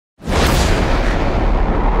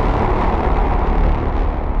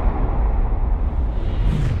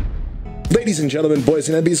Ladies and gentlemen, boys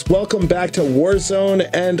and MBs, welcome back to Warzone,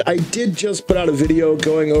 and I did just put out a video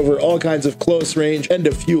going over all kinds of close range and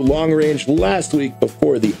a few long range last week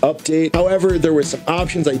before the update. However, there were some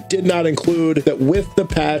options I did not include that with the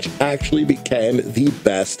patch actually became the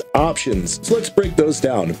best options. So let's break those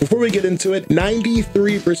down. Before we get into it,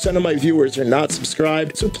 93% of my viewers are not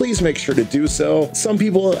subscribed, so please make sure to do so. Some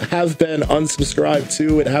people have been unsubscribed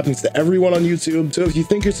too. It happens to everyone on YouTube, so if you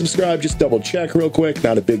think you're subscribed, just double check real quick.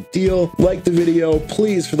 Not a big deal. Like the video,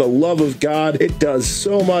 please, for the love of God. It does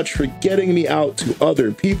so much for getting me out to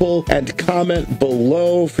other people, and comment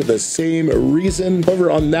below for the same reason. However,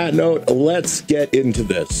 on that note, let's get into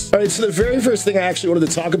this. All right, so the very first thing I actually wanted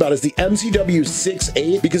to talk about is the MCW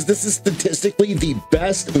 6.8, because this is statistically the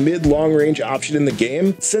best mid-long range option in the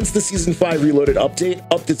game since the Season 5 Reloaded update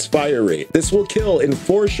upped its fire rate. This will kill in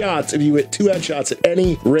 4 shots if you hit 2 headshots at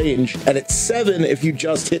any range, and it's 7 if you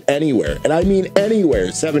just hit anywhere. And I mean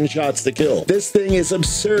anywhere, 7 shots to kill. This thing is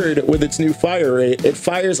absurd with its new fire rate. It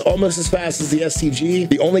fires almost as fast as the STG.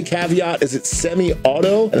 The only caveat is it's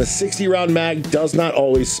semi-auto, and a 60 round mag does not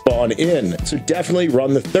always spawn in. So definitely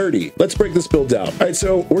run the 30. Let's break this build down. All right,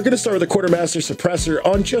 so we're gonna start with the Quartermaster Suppressor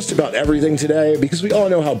on just about everything today, because we all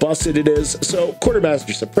know how busted it is. So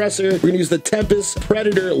Quartermaster Suppressor, we're gonna use the Tempest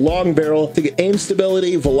Predator long barrel to get aim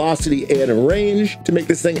stability, velocity, and range to make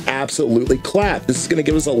this thing absolutely clap. This is gonna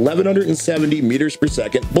give us 1170 meters per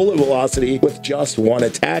second bullet velocity with just one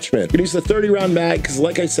attachment. We're gonna use the 30 round mag because,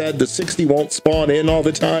 like I said, the 60 won't spawn in all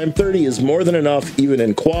the time. 30 is more than enough even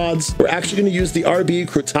in quads. We're actually gonna use the RB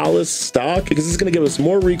Crutalis stock because this is gonna give us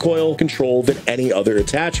more recoil control than any other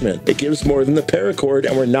attachment. It gives more than the paracord,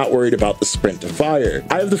 and we're not worried about the sprint to fire.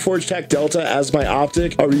 I have the Forge Tech Delta as my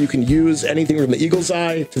optic. However, you can use anything from the Eagle's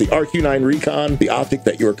Eye to the RQ9 Recon, the optic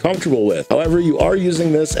that you're comfortable with. However, you are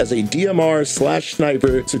using this as a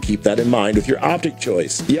DMR/sniper, so keep that in mind with your optic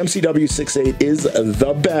choice. The MCW 6.8 is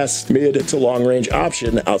the best mid to long range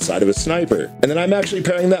option outside of a sniper. And then I'm actually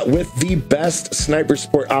pairing that with the best sniper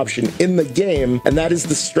support option in the game, and that is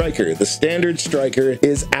the Striker. The standard Striker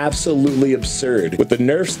is absolutely absurd. With the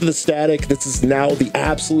nerfs to the static, this is now the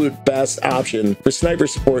absolute best option for sniper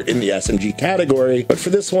support in the SMG category. But for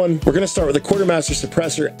this one, we're going to start with the Quartermaster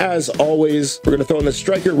Suppressor as always. We're going to throw in the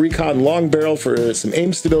Striker Recon long barrel for some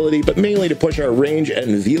aim stability, but mainly to push our range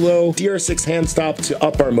and velo. DR6 hand stop to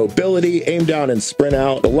up our mobility, aim down and sprint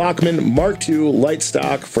out. The Lockman Mark II light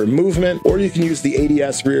stock for movement, or you can use the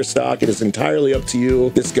ADS rear stock. It is entirely up to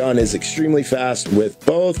you. This gun is extremely fast with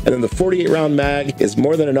both. And then the 48 round mag is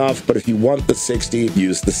more than enough, but if you want the 60,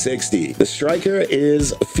 use the 60. The Striker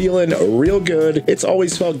is feeling real good. It's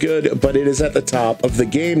always felt good, but it is at the top of the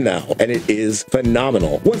game now, and it is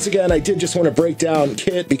phenomenal. Once again, I did just want to break down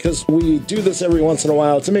kit because we do this every once in a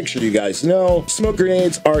while to make sure you guys know. Smoke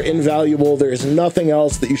grenades are invaluable. There is nothing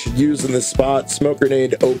else that you should use in this spot. Smoke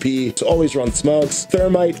grenade OP, so always run smokes.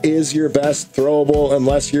 Thermite is your best throwable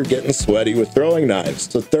unless you're getting sweaty with throwing knives.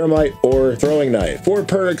 So thermite or throwing knife. For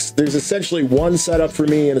perks, there's essentially one setup for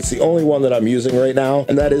me, and it's the only one that I'm using right now,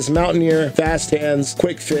 and that is Mountaineer, Fast Hands,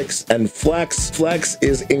 Quick Fix, and Flex. Flex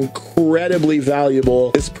is incredibly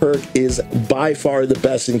valuable. This perk is by far the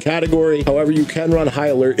best in category. However, you can run High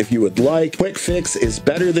Alert if you would like. Quick Fix is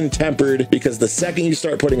better than Tempered because the second you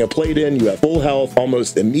start putting a plate in, you have full health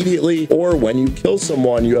almost immediately, or when you kill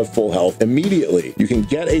someone, you have full health immediately. You can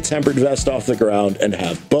get a Tempered vest off the ground and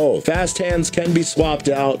have both. Fast Hands can be swapped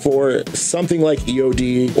out for something like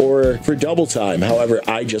EOD or for double time. However,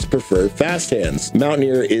 I just prefer Fast Hands.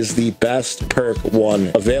 Mountaineer is the best perk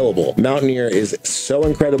one available. Mountaineer is so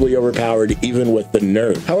incredibly overpowered even with the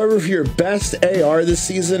nerf. However, for your best AR this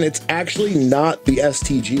season, it's actually not the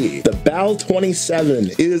STG. The BAL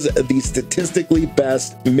 27 is the statistically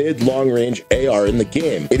best mid-long range AR in the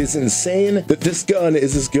game. It is insane that this gun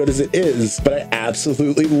is as good as it is, but I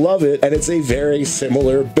absolutely love it, and it's a very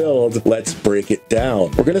similar build. Let's break it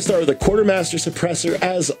down. We're going to start with the Quartermaster Suppressor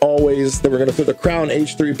as always. Then we're going to throw the Crown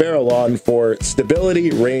H3 barrel on for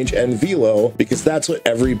stability, range, and velo, because that's what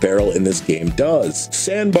every barrel in this game does.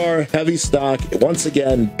 Sandbar, heavy stock, once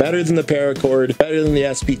again, better than the paracord, better than the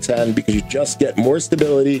SP10, because you just get more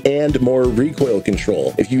stability and more recoil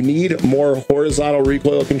control. If you need more horizontal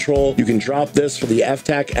recoil control, you can drop this for the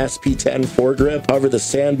FTAC SP10 foregrip. However, the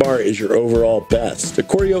Sandbar is your overall best. The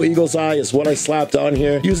Corio Eagle's Eye is what I slapped on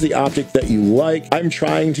here. Use the optic that you like. I'm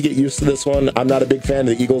trying to get used to this one. I'm not a big fan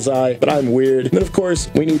of the Eagle's Eye, but I'm weird. And then, of course,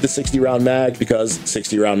 we need the 60 round mag because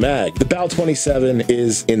 60 round mag. The BAL 27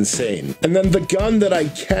 is insane. And then the gun that I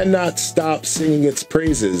cannot stop singing its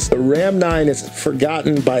praises, the Ram 9, is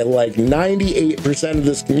forgotten by like 98% of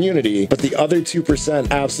this community, but the other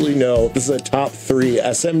 2% absolutely know this is a top 3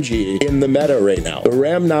 SMG in the meta right now. The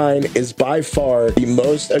Ram Ram 9 is by far the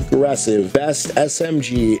most aggressive, best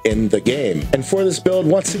SMG in the game. And for this build,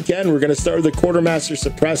 once again, we're going to start with the Quartermaster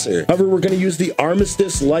Suppressor. However, we're going to use the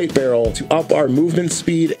Armistice Light Barrel to up our movement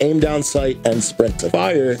speed, aim down sight, and sprint to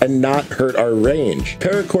fire, and not hurt our range.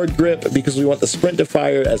 Paracord Grip, because we want the sprint to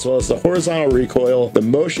fire, as well as the horizontal recoil, the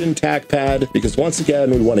motion tack pad, because once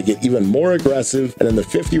again, we want to get even more aggressive, and then the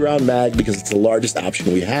 50 round mag, because it's the largest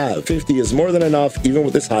option we have. 50 is more than enough, even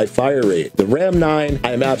with this high fire rate. The Ram 9,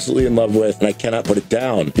 I am absolutely in love with, and I cannot put it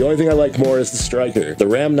down. The only thing I like more is the striker. The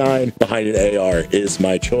Ram 9 behind an AR is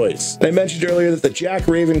my choice. And I mentioned earlier that the Jack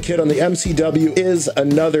Raven kit on the MCW is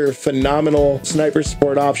another phenomenal sniper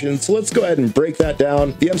support option, so let's go ahead and break that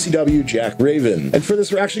down. The MCW Jack Raven. And for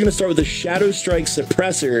this, we're actually going to start with the Shadow Strike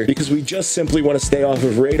Suppressor, because we just simply want to stay off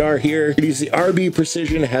of radar here. We're going to use the RB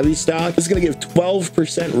Precision Heavy Stock. This is going to give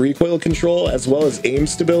 12% recoil control as well as aim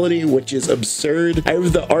stability, which is absurd. I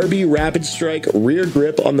have the RB Rapid Strike rear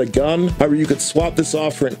grip on the gun. However, you could swap this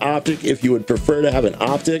off for an optic if you would prefer to have an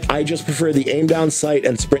optic. I just prefer the aim down sight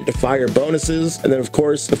and sprint to fire bonuses. And then of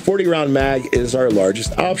course, the 40 round mag is our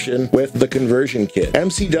largest option with the conversion kit.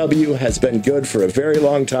 MCW has been good for a very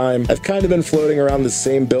long time. I've kind of been floating around the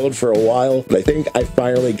same build for a while, but I think I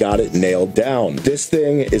finally got it nailed down. This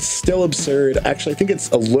thing is still absurd. Actually, I think it's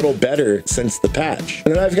a little better since the patch.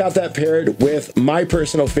 And then I've got that paired with my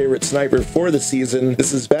personal favorite sniper for the season.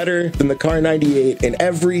 This is better than the Kar 98 in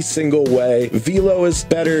every single way. Velo is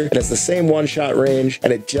better, and it's the same one-shot range,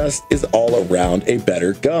 and it just is all around a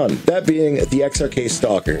better gun. That being the XRK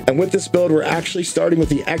Stalker. And with this build, we're actually starting with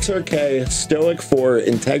the XRK Stoic 4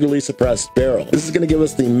 integrally suppressed barrel. This is going to give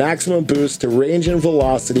us the maximum boost to range and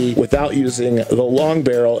velocity without using the long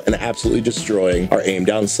barrel and absolutely destroying our aim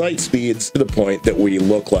down sight speeds to the point that we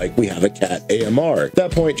look like we have a Cat AMR. At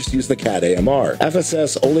that point, just use the Cat AMR.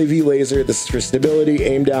 FSS OLEV laser. This is for stability,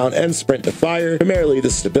 aim down, and sprint to fire. Primarily the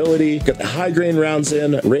stability. Got the high grain rounds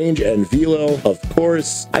in, range and velo, of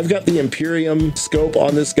course. I've got the Imperium scope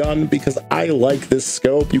on this gun because I like this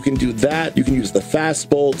scope. You can do that. You can use the fast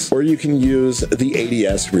bolts, or you can use the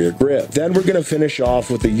ADS rear grip. Then we're going to finish off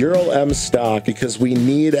with the Ural M stock because we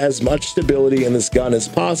need as much stability in this gun as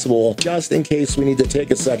possible, just in case we need to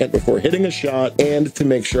take a second before hitting a shot and to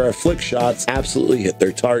make sure our flick shots absolutely hit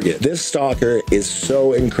their target. This stalker is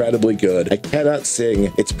so incredibly good. I cannot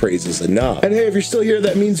sing its praises enough. And hey, if you're still here,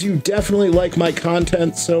 that means you definitely like my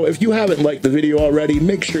content. So if you haven't liked the video already,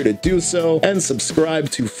 make sure to do so and subscribe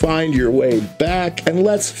to find your way back. And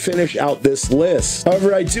let's finish out this list.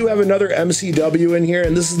 However, I do have another MCW in here,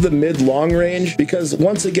 and this is the mid-long range because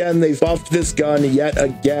once again, they buffed this gun yet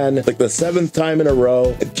again, like the 7th time in a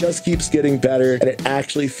row. It just keeps getting better, and it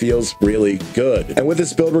actually feels really good. And with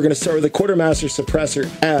this build, we're going to start with the Quartermaster Suppressor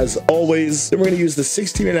as always. Then we're going to use the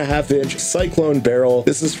 16.5-inch Cyclone barrel.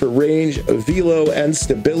 This is for range, velo, and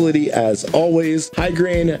stability as always. High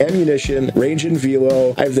grain ammunition, range and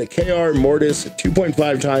velo. I have the KR Mortis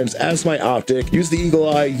 2.5 times as my optic. Use the Eagle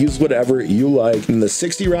Eye, use whatever you like. And the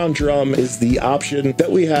 60 round drum is the option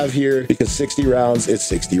that we have here because 60 rounds is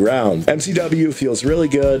 60 rounds. MCW feels really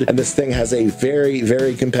good, and this thing has a very,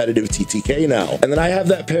 very competitive TTK now. And then I have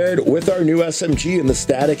that paired with our new SMG in the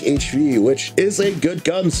Static HV, which is a good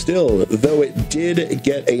gun still. Though it did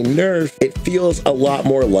get a nerf, it feels a lot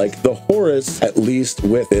more like the Horus, at least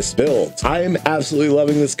with this build. I'm absolutely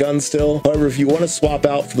loving this gun still. However, if you want to swap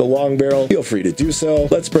out for the long barrel, feel free to do so.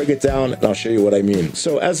 Let's break it down and I'll show you what I mean.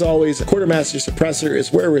 So as always, Quartermaster Suppressor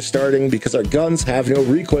is where we're starting because our guns have no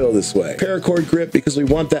recoil this way. Paracord Grip because we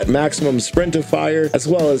want that maximum sprint to fire, as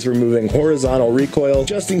well as removing horizontal recoil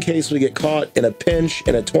just in case we get caught in a pinch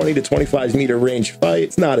in a 20 to 25 meter range fight.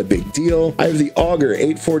 It's not a big deal. I have the Auger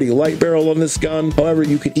 840 light barrel on this gun. However,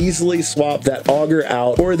 you could easily swap that Auger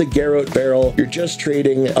out for the Garrote barrel. You're just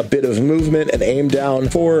trading a bit of movement and aim down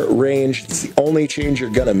for range. It's the only change you're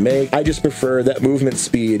gonna make. I just prefer that movement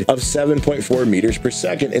speed of 7.4 meters per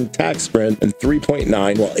second in tack sprint and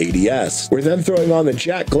 3.9 while ADS. We're then throwing on the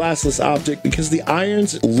Jack Glassless optic because the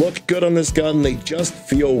irons look good on this gun. They just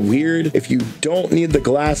feel weird. If you don't need the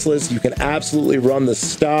glassless, you can absolutely run the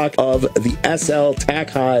stock of the SL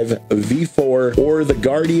Tac Hive V4 or the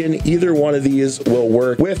Guardian. Either one of these will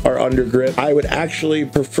work with our undergrip. I would actually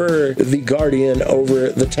prefer the Guardian over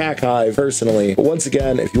the Tac Hive personally. But once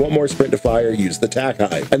again, if you want more sprint to fire, use the Tac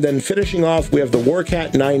Hive. And then finishing off, we have the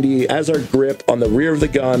Warcat 90 as our grip on the rear of the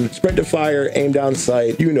gun. Sprint to fire, aim down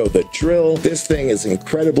sight. You know the drill. This thing is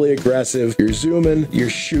incredibly aggressive. You're zooming, you're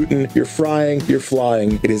shooting, you're frying, you're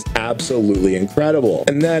flying. It is absolutely incredible.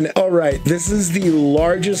 And then, all right, this is the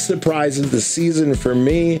largest surprise of the season for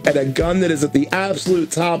me, and a gun that is at the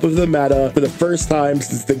absolute top of the meta for the first time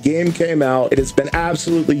since the game came out. It has been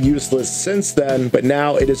absolutely useless since then, but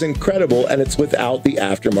now it is incredible and it's without the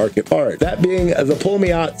aftermarket part. That being the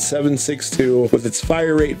Pulmiot 762 with its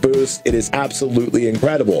fire rate boost, it is absolutely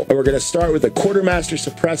incredible. And we're going to start with a quartermaster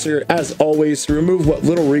suppressor. As always, to remove what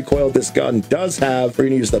little recoil this gun does have, we're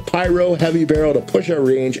going to use the Pyro heavy barrel to push our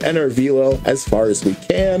range and our velo as far as we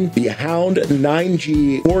can. The Hound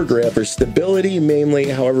 9G foregrip for stability mainly,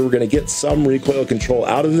 however, we're going to get some recoil control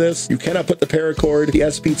out of this. You cannot put the paracord, the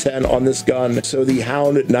SP10 on this gun, so the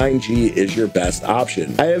Hound 9G is your best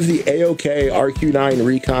option. I have the AOK RQ9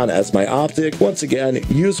 Recon as my optic. Once again,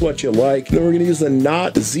 use what you like. Then we're going to use the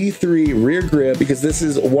Knot Z3 rear grip because this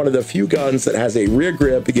is one of the few guns that has a rear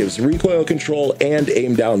grip that gives recoil control and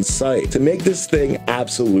aim down sight to make this thing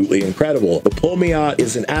absolutely incredible. The Pulmiot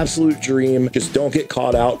is an absolute dream. Just don't get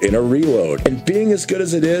caught out in a reload. And being as good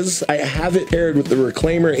as it is, I have it paired with the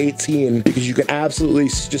Reclaimer 18 because you can absolutely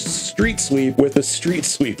just street sweep with the Street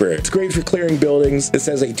Sweeper. It's great for clearing buildings. This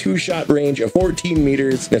has a 2-shot range of 14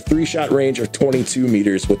 meters and a 3-shot range of 22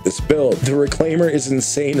 meters with this build. The Reclaimer is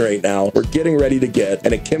insane right now. We're getting ready to get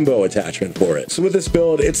an akimbo attachment for it. So with this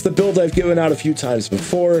build, it's the build I've given out a few times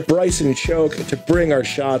before. Bryson choke to bring our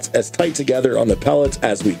shots as tight together on the pellets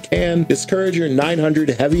as we can. Discourager 900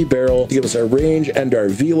 heavy barrel to give us our range and our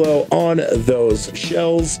velo on those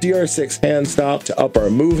shells. DR6 hand stop to up our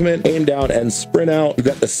movement, aim down and sprint out. We've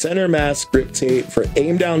got the center mass grip tape for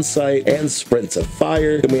aim down sight and sprint to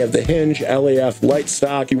fire. Then we have the hinge LAF light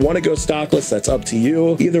stock. You want to go stockless, that's up to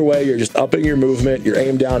you. Either way, you're just upping your movement, your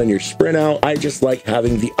aim down and your sprint out. I just like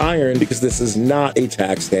having the iron because this is not a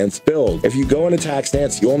tack stance build. If you go in a tack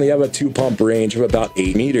stance, you only have a 2-pump range of about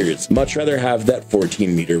 8 meters. Much rather have that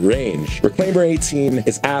 14-meter range. Reclaimer 18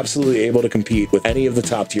 is absolutely able to compete with any of the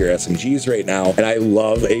top tier SMGs right now, and I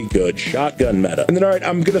love a good shotgun meta. And then, all right,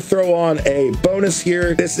 I'm gonna throw on a bonus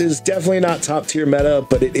here. This is definitely not top tier meta,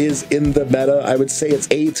 but it is in the meta. I would say it's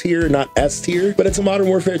A tier, not S tier, but it's a Modern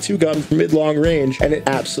Warfare 2 gun for mid-long range, and it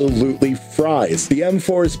absolutely fries. The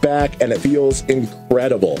M4 is back, and it feels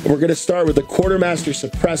incredible. We're gonna start with the Quartermaster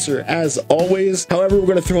suppressor as always. However, we're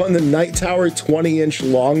gonna throw on the Night Tower 20-inch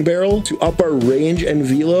long barrel to up our range and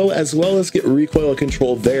velo, as well as get recoil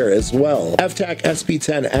control there as well. FTAC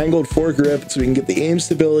SP10 angled foregrip so we can get the aim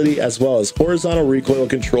stability as well as horizontal recoil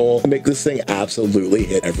control to make this thing absolutely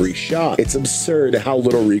hit every shot. It's absurd how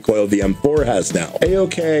little recoil the M4 has now.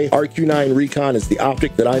 AOK RQ9 Recon is the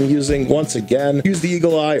optic that I'm using. Once again, use the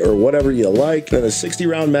Eagle Eye or whatever you like. Then a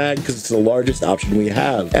 60-round mag because it's the largest option we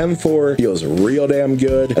have. M4 feels real damn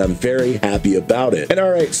good, and I'm very happy about it. And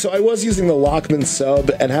all right, so I was using the Lockman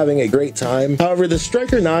sub and having a great time. However, the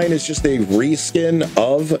Striker 9 is just a reskin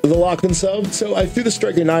of the Lockman sub. So I threw the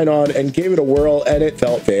Striker 9 on and gave it a whirl, and it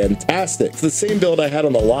felt fantastic. It's the same build I had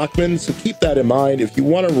on the Lockman, so keep that in mind. If you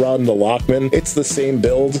want to run the Lockman, it's the same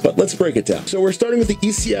build, but let's break it down. So we're starting with the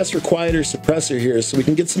ECS Requieter suppressor here, so we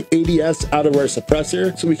can get some ADS out of our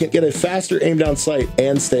suppressor, so we can get a faster aim down sight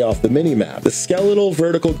and stay off the mini-map. The skeletal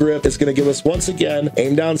vertical grip is going to give us, once again,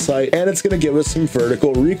 aim down sight, and it's going to give us some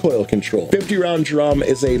vertical recoil control. 50-round drum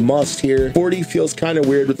is a must here. 40 feels kind of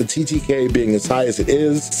weird with the TTK being as high as it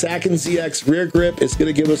is. SAC and ZX rear grip is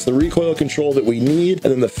going to give us the recoil control that we need,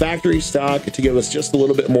 and then the factory stock to give us just a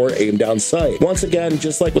little bit more aim down sight. Once again,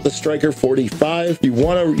 just like with the Striker 45, you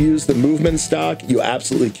want to use the movement stock, you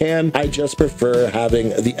absolutely can. I just prefer having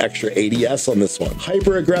the extra ADS on this one.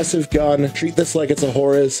 Hyper aggressive gun, treat this like it's a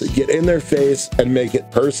Horus, get in their face and make it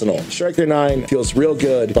personal. Striker 9 feels real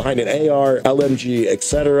good behind an AR, LMG,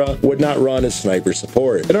 etc. Would not run as sniper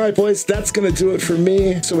support. And all right, boys, that's going to do it for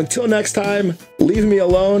me. So until next time, leave me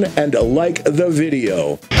alone and like the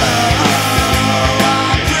video.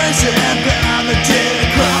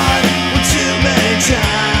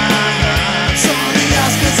 Somebody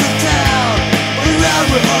ask us down, we're out,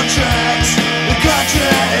 we're on track.